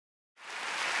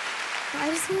Well, I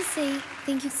just want to say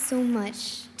thank you so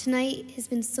much. Tonight has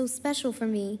been so special for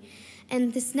me.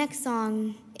 And this next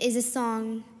song is a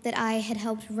song that I had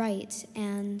helped write,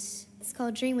 and it's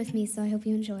called Dream With Me, so I hope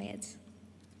you enjoy it.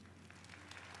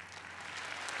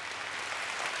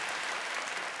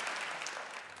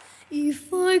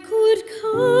 If I could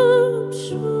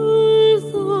capture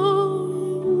the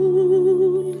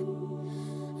moon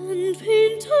and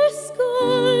paint a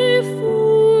sky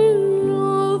full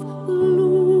of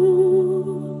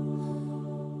blue,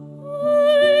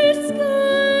 I'd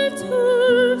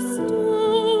scatter stars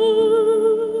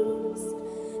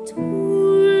to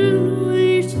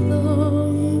light the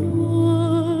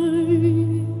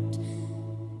night.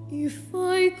 If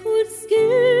I could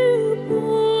skip